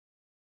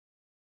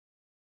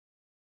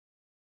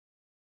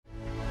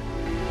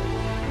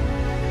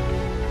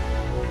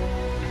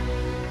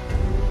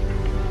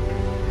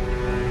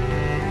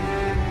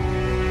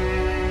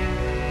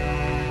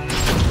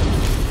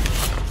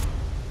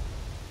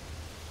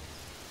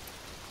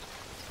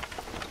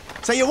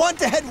So you want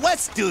to head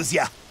west, doos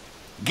ya?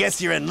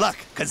 Guess you're in luck,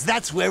 'cause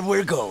that's where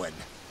we're going.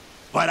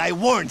 But I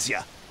warns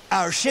ya,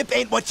 our ship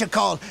ain't what you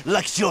call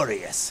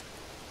luxurious.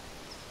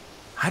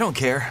 I don't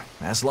care,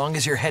 as long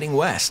as you're heading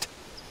west.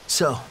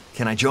 So,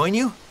 can I join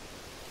you?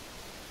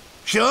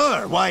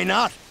 Sure, why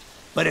not?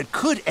 But it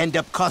could end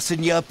up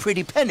costing you a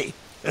pretty penny.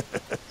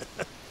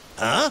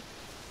 Huh?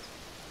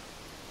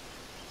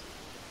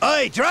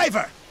 Oi,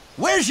 driver!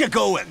 Where's you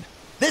going?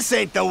 This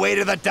ain't the way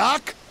to the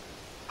dock.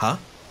 Huh?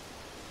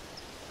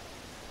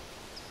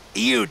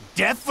 You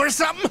deaf or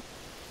something?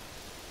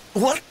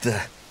 What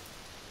the?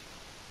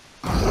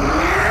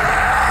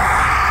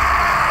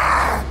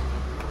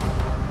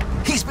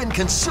 He's been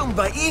consumed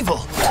by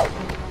evil!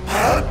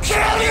 I'll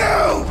kill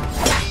you!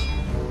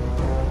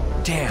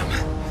 Damn,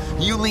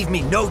 you leave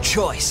me no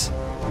choice.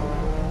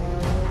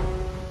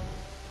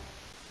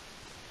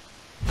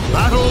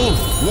 Battle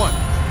 1.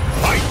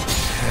 Fight!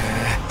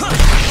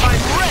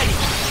 I'm ready!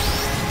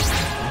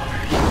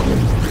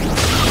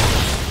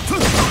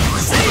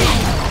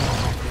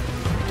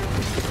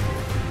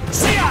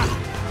 See ya!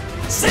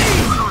 See!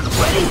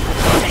 Ready?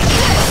 Take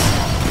this!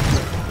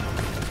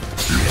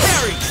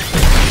 Parry!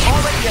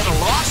 Already at a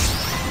loss?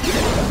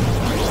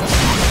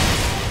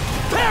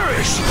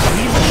 Perish!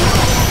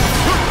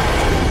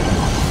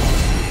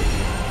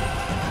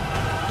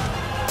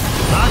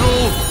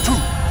 Battle 2.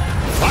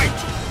 Fight!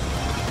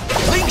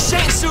 Ling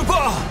Shang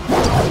Subo!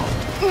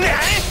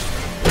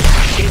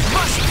 It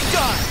must be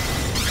done!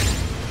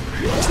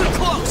 Too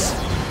close!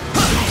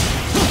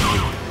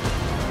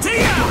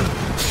 Tia!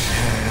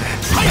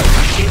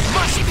 It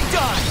must be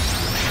done!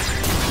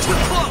 Too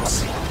close!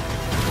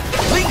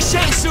 Ling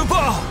Shang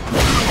Subo!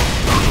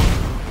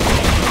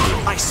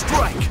 I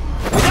strike!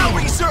 Without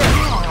reserve!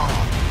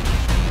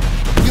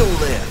 You'll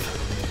live.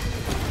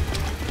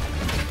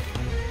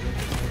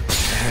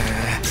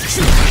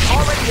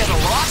 Already at a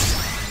loss?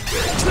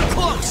 Too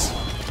close!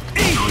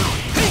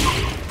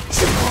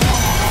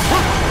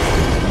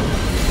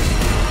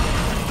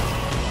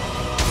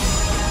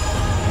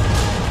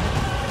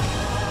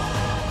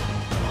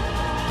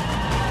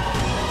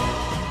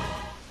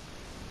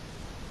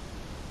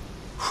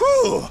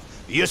 Whew!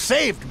 You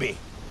saved me.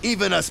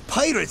 Even us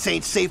pirates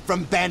ain't safe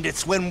from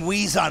bandits when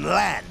we's on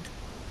land.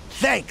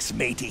 Thanks,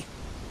 matey.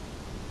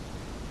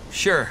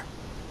 Sure.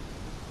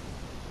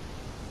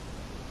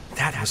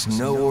 That was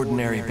no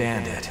ordinary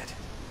bandit.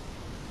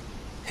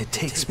 It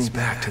takes me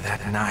back to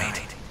that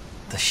night.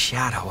 The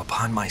shadow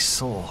upon my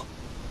soul.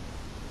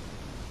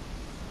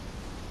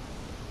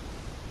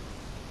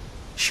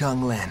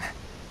 Xianglin,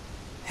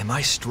 am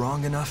I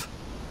strong enough?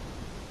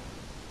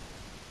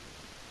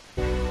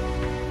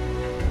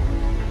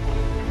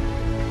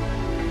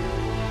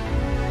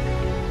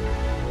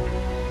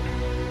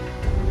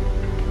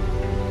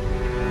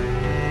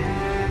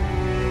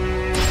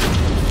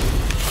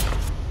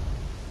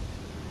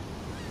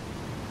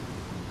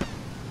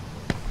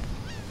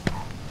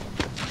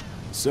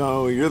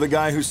 So, you're the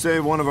guy who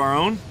saved one of our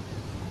own?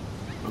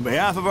 On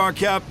behalf of our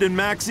captain,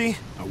 Maxie,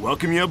 I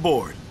welcome you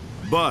aboard.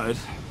 But,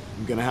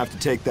 I'm gonna have to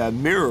take that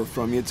mirror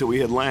from you till we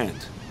hit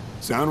land.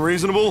 Sound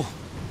reasonable?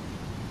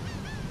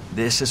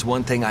 This is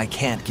one thing I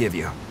can't give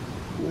you.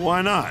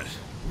 Why not?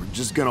 We're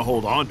just gonna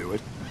hold on to it.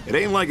 It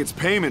ain't like it's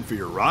payment for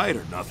your ride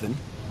or nothing.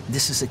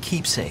 This is a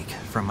keepsake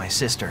from my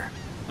sister.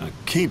 A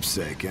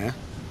keepsake, eh?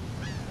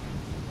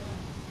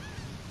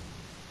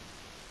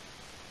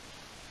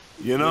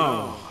 You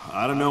know,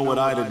 I don't know what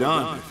I'd have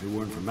done if it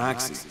weren't for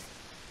Maxie.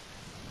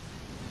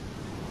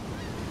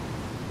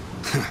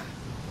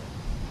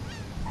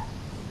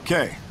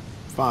 Okay,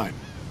 fine.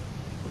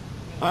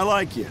 I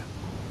like you.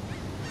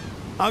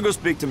 I'll go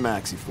speak to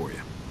Maxie for you.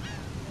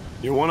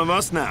 You're one of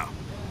us now.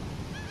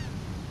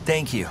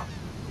 Thank you.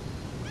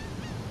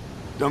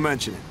 Don't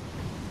mention it.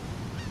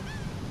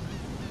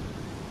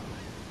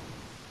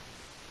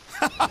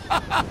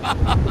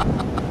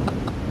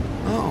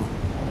 Oh.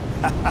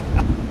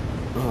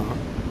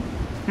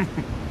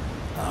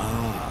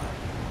 Ah.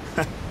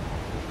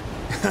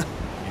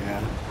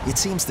 Yeah. It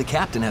seems the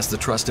captain has the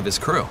trust of his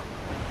crew.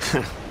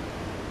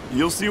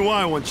 You'll see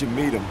why once you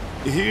meet him.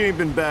 He ain't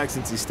been back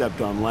since he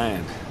stepped on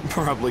land.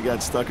 Probably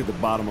got stuck at the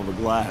bottom of a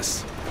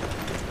glass.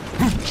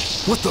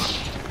 What the?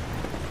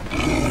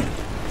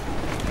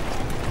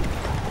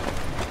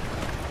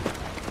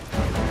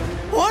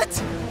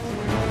 What?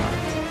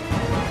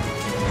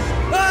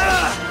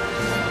 Ah!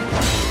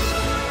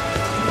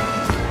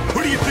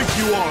 Who do you think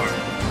you are?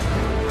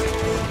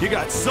 You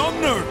got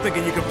some nerve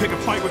thinking you can pick a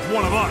fight with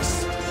one of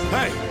us.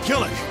 Hey,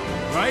 Kilik,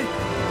 right?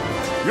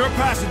 You're a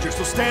passenger,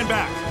 so stand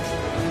back.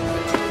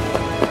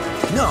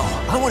 No,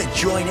 I want to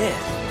join in.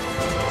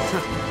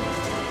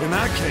 In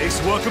that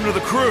case, welcome to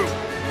the crew.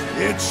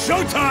 It's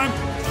showtime!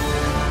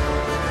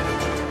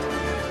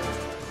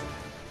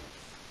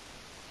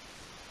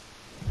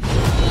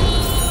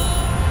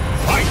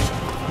 Fight!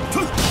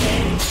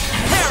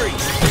 Harry!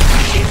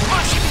 It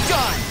must be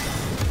done!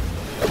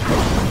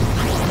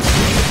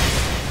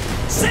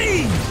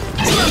 See!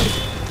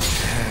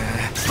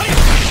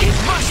 It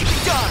must be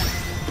done!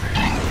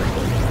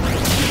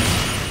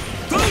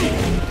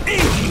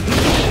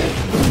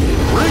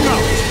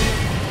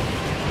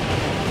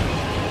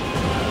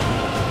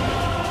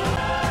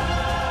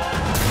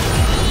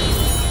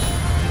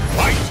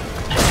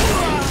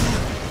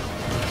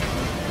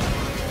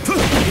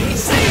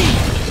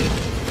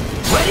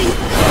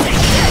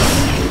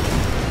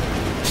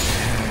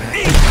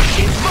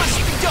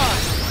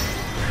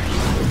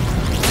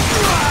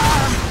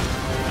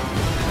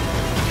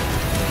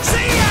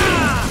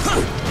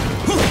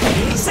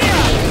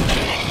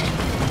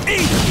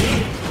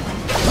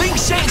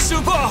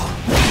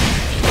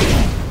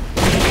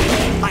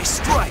 I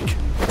strike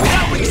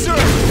without reserve.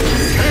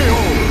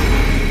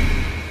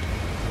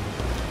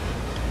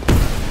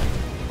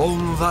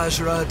 Om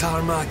Vajra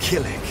Dharma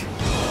Kilik.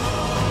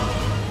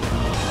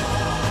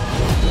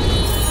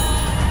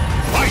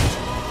 Fight!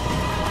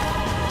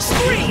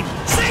 Scream!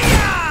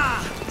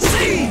 See-ya!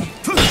 See!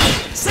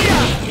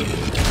 See-ya!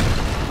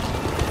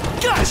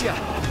 Gotcha!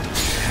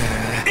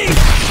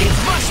 It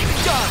must be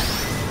done!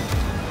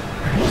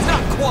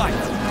 Not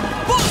quite!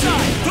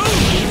 Bullseye!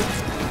 Boom!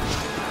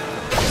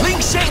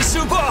 Ling Shang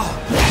Subo!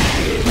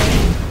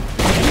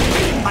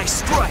 I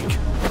strike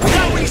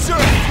without reserve!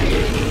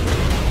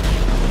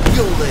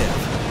 You'll live.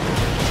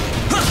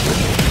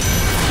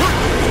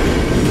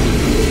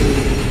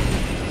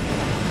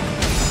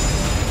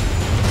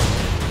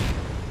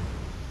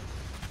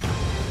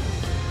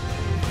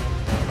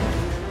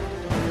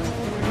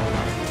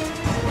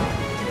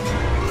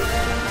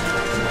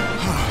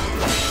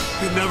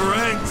 It never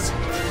ends.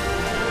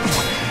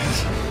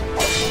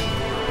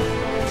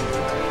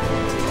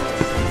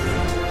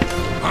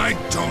 I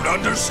don't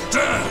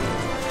understand.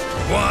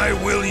 Why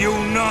will you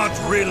not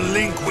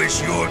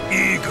relinquish your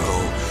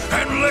ego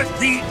and let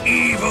the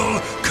evil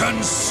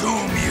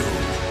consume you?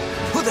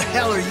 Who the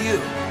hell are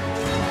you?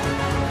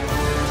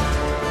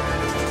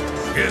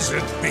 Is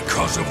it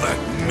because of that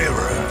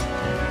mirror?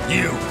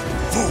 You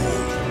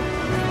fool!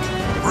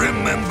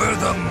 Remember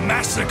the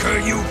massacre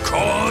you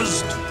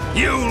caused?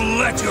 You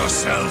let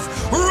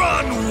yourself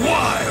run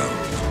wild!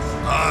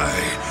 I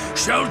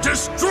shall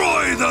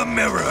destroy the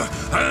mirror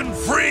and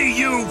free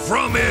you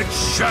from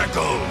its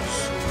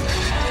shackles!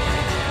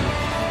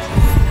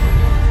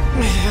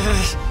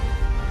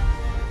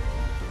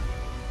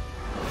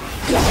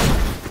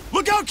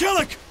 Look out,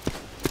 Kilik!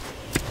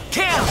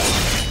 Count!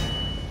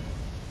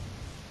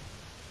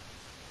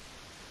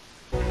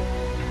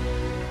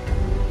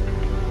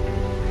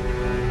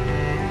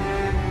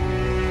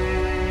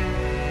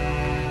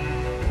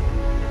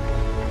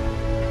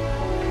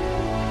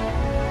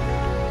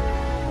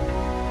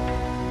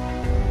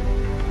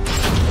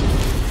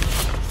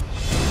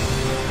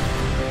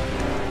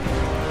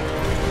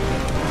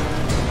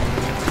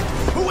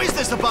 Who is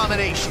this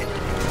abomination?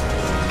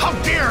 How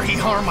dare he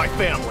harm my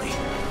family?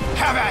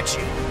 Have at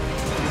you!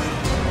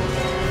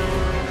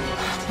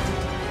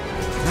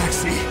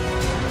 Maxie.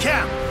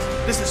 Cam,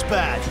 this is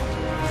bad.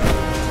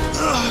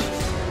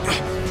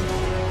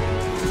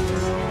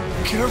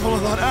 Careful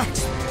of that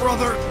axe,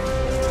 brother.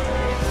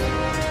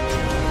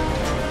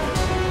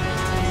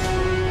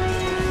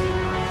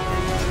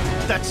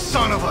 That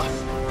son of a...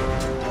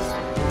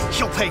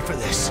 He'll pay for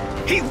this.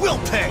 He will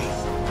pay!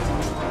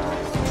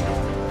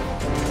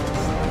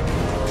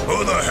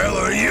 Who the hell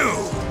are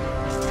you?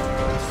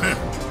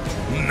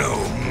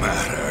 No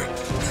matter.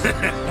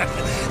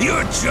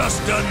 You're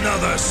just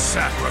another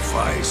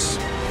sacrifice.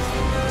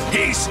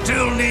 He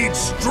still needs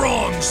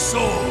strong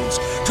souls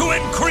to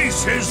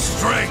increase his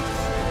strength.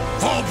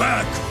 Fall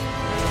back.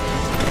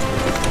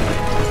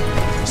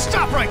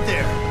 Stop right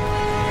there!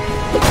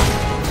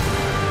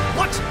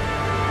 What?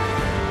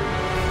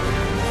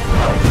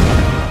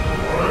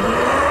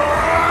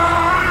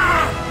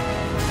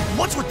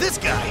 What's with this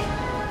guy?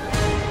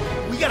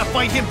 We gotta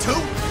fight him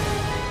too?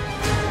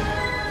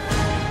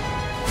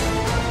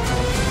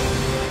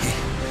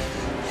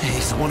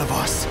 He's one of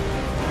us.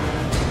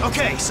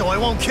 Okay, so I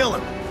won't kill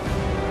him.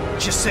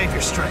 Just save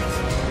your strength.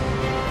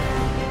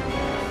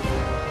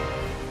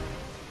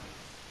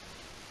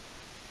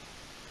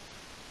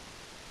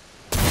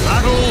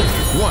 Battle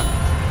 1.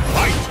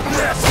 Fight!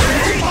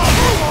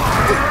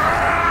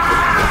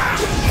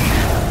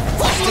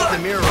 Stick the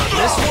mirror on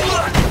this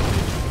one.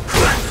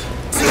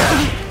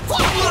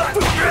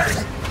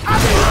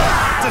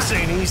 This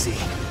ain't easy,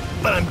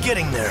 but I'm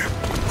getting there.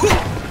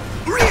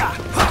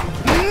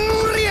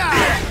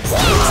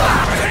 I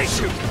hate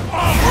you!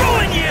 I'll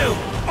ruin you!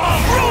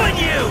 I'll ruin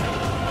you!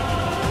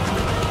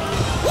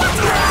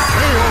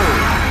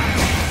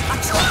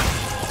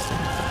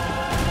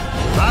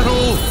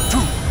 Battle 2.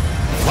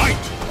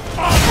 Fight!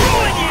 I'll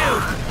ruin you!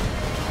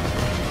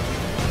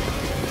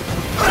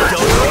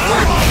 Don't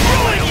I'll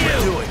ruin you!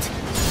 Do it.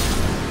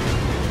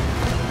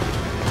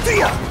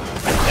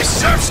 This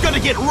surf's gonna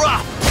get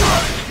rough.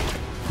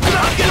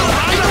 I'm gonna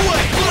ride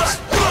away.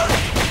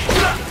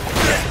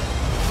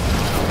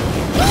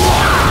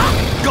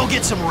 Go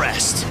get some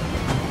rest.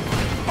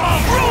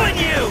 I'll ruin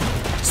you!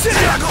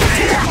 I'll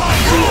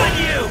ruin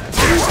you!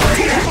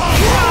 I'll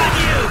ruin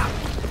you!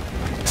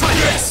 Try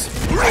this.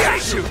 I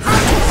hate you!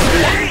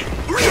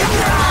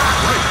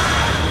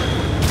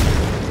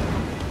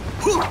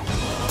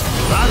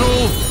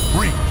 Battle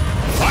 3.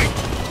 Fight!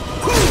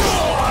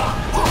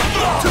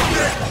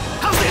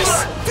 How's this?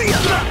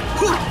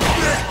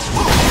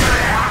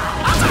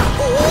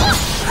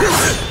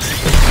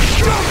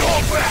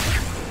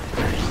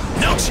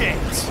 No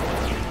chance.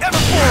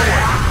 Ever forward.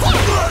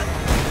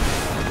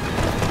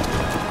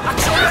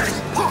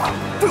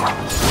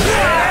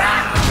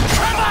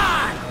 Come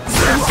on!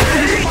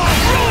 I'll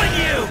ruin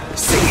you!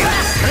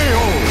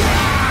 KO!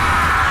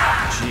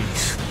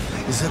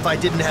 As if I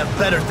didn't have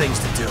better things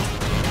to do.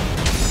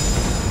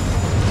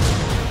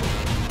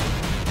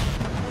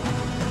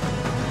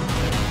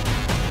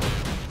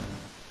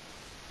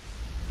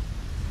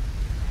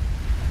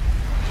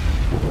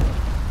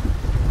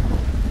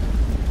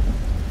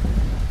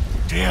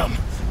 Damn,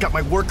 got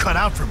my work cut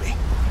out for me.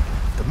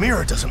 The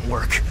mirror doesn't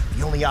work.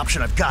 The only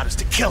option I've got is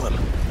to kill him.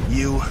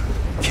 You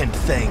can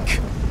thank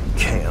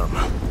Cam.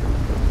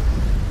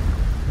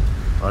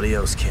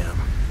 Adios, Cam.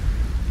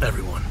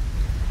 Everyone.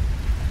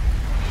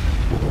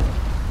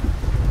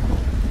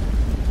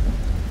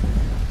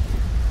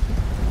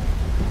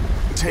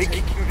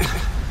 Take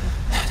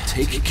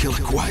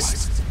Kilik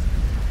West.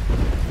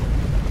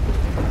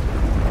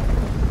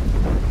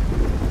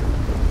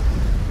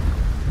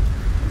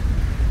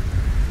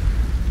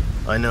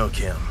 I know,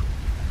 Cam.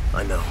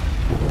 I know.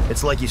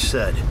 It's like you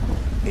said.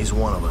 He's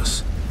one of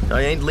us.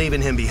 I ain't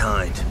leaving him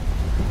behind.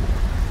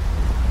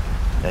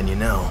 And you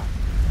know,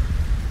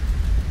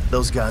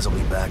 those guys will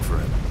be back for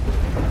him.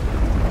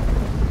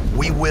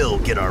 We will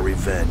get our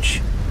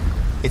revenge.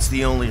 It's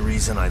the only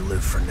reason I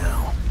live for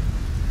now.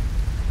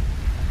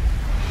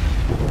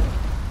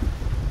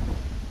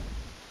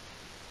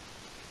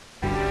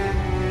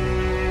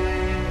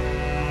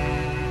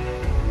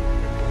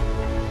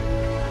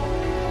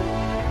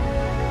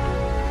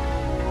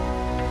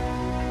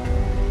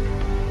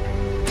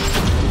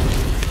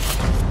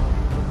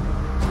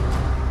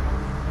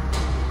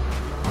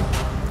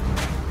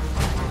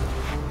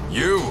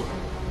 You!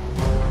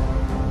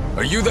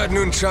 Are you that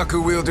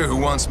Nunchaku wielder who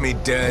wants me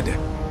dead?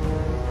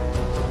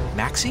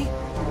 Maxie?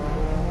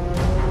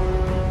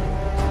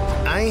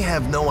 I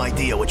have no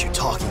idea what you're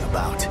talking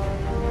about.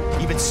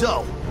 Even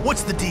so,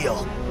 what's the deal?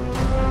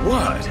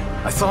 What?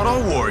 I thought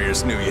all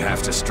warriors knew you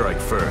have to strike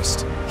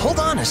first. Hold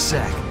on a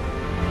sec.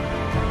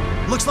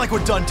 Looks like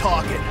we're done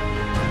talking.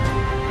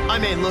 I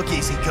may look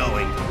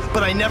easygoing,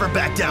 but I never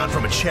back down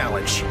from a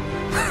challenge.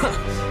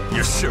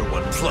 You're sure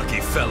one plucky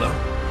fellow.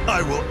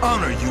 I will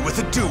honor you with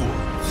a duel.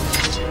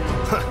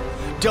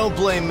 Don't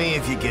blame me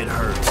if you get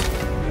hurt.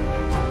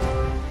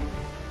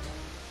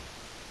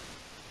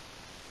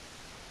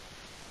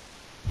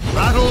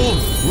 Battle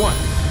 1.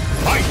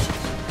 Fight!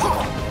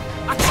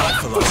 My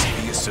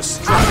philosophy is to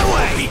strike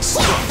and be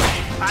strong.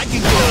 I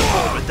can get on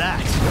board with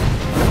that.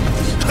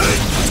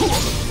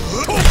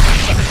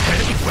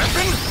 Any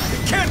weapon?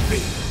 It can't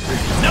be.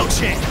 No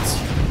chance.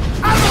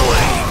 Out of the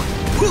way!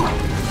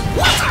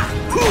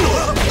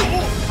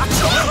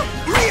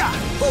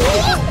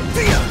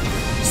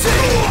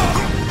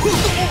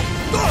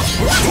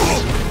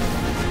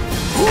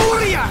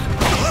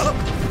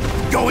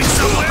 Going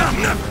somewhere?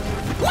 Never.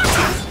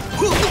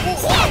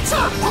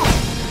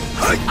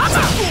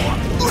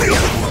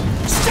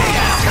 Stay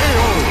out!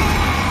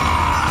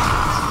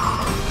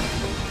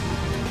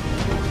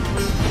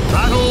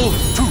 Battle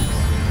 2.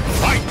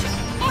 Fight!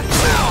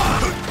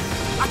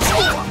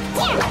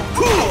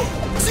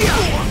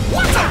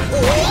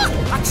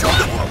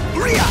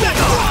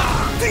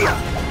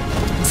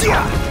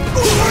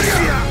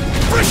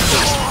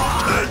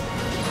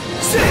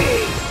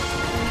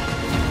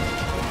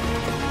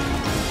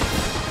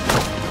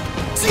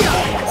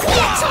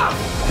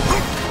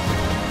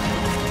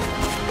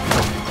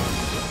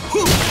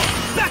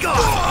 Back off!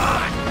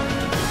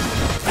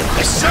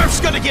 This surf's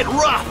gonna get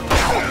rough!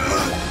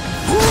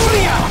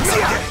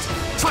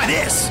 Try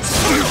this!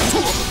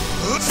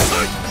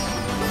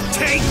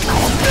 Take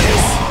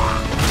this!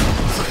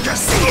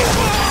 Garcia!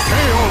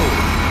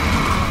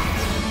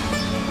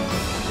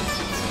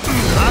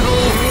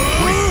 Battle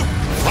 3.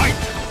 Fight!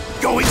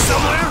 Going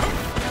somewhere?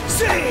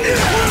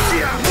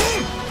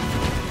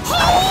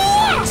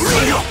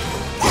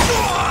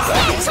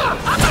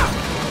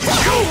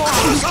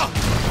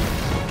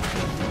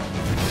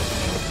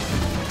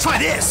 Try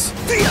this!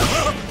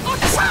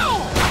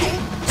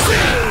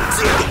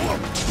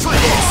 Try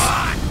this!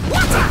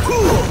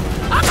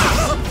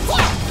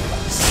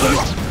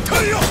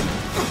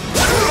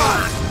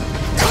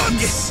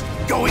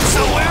 Going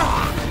somewhere?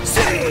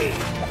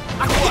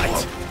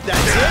 What?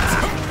 That's it?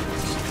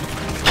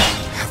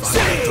 Have I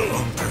got the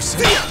wrong person?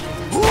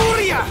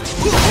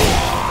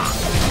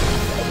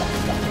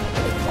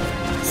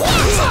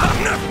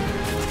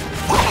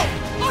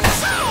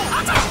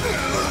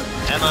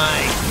 Am I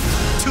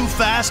too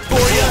fast for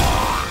you?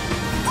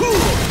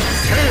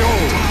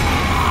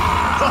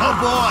 Oh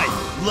boy,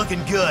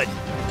 looking good.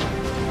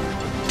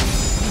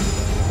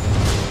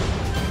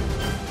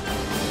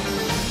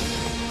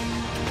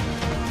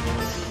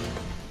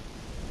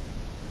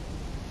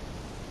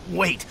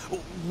 Wait,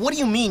 what do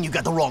you mean you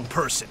got the wrong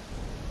person?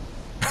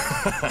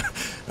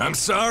 I'm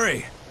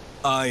sorry.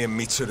 I am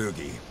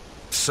Mitsurugi.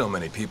 So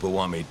many people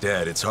want me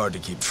dead, it's hard to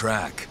keep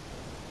track.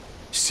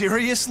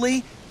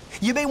 Seriously?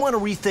 You may want to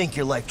rethink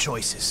your life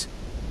choices.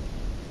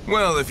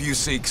 Well, if you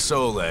seek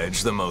Soul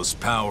Edge, the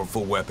most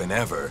powerful weapon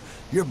ever,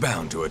 you're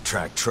bound to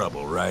attract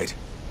trouble, right?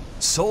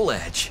 Soul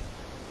Edge?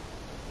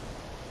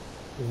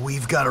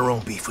 We've got our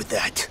own beef with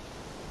that.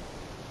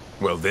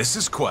 Well, this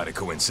is quite a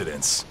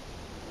coincidence.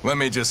 Let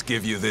me just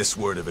give you this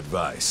word of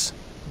advice.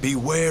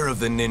 Beware of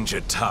the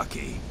ninja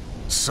Taki.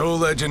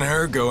 Soul Edge and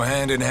her go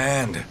hand in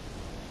hand.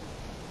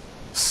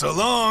 So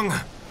long!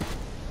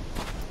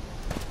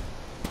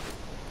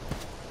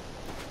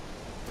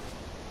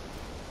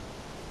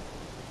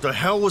 The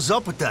hell was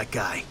up with that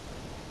guy?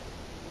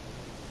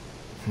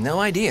 No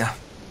idea.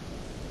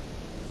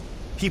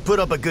 He put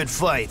up a good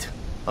fight.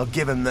 I'll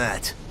give him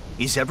that.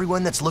 Is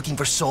everyone that's looking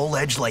for Soul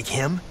Edge like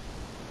him?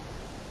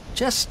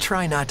 Just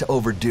try not to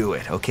overdo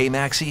it, okay,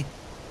 Maxie?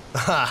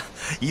 Ha!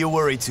 You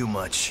worry too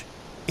much.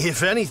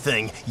 If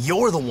anything,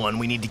 you're the one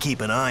we need to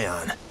keep an eye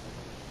on.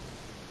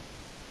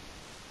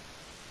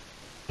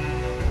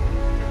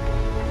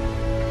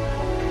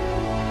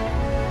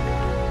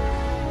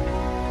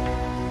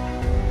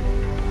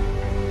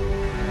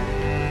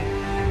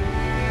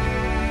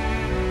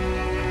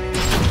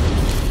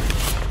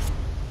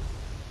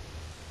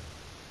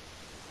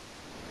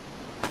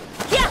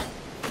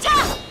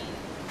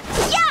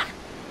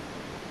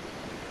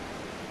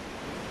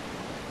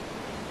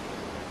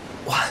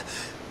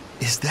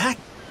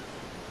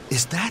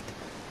 Is that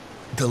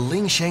the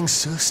Ling Shang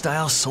Su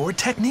style sword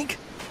technique?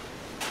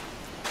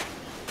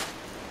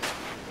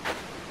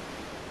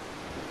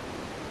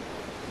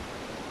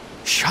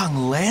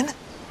 Shang Len?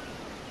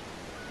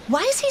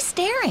 Why is he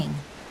staring?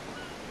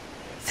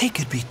 They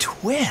could be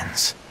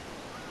twins.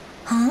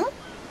 Huh?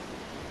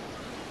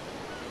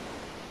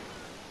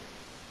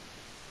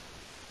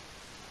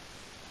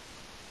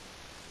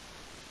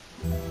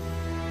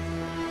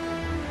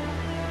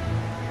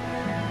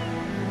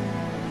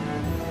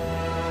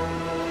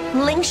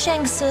 Ling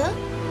Shang Su?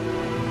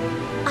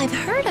 I've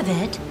heard of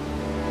it.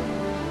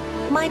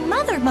 My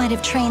mother might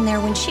have trained there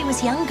when she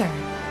was younger.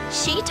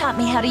 She taught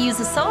me how to use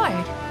a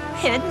sword.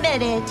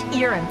 Admit it,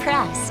 you're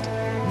impressed.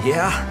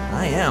 Yeah,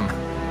 I am.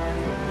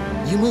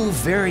 You move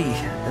very,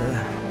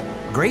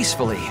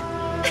 gracefully.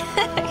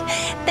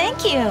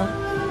 Thank you.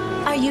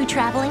 Are you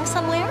traveling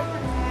somewhere?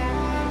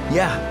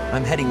 Yeah,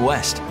 I'm heading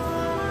west.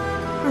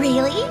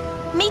 Really?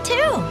 Me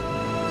too.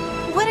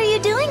 What are you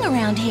doing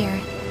around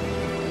here?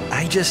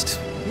 I just,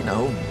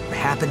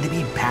 happen to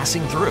be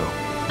passing through.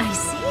 I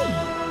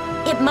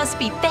see. It must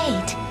be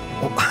fate.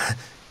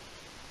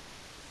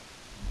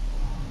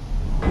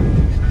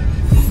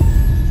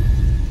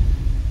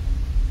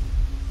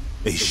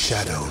 A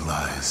shadow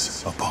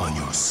lies upon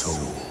your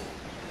soul.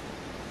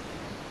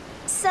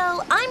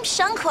 So, I'm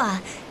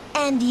Shanghua,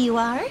 and you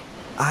are?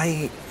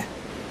 Hey,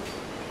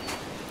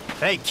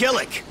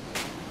 Kilik!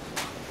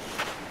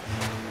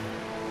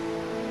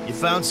 You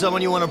found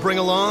someone you want to bring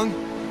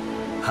along?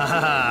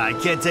 Haha, I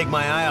can't take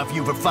my eye off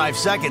you for 5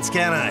 seconds,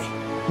 can I?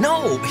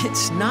 No,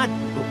 it's not...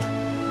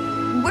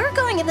 We're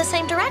going in the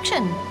same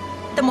direction.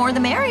 The more the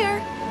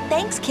merrier.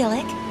 Thanks,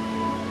 Kilik.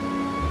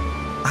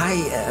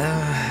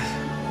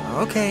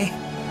 Okay.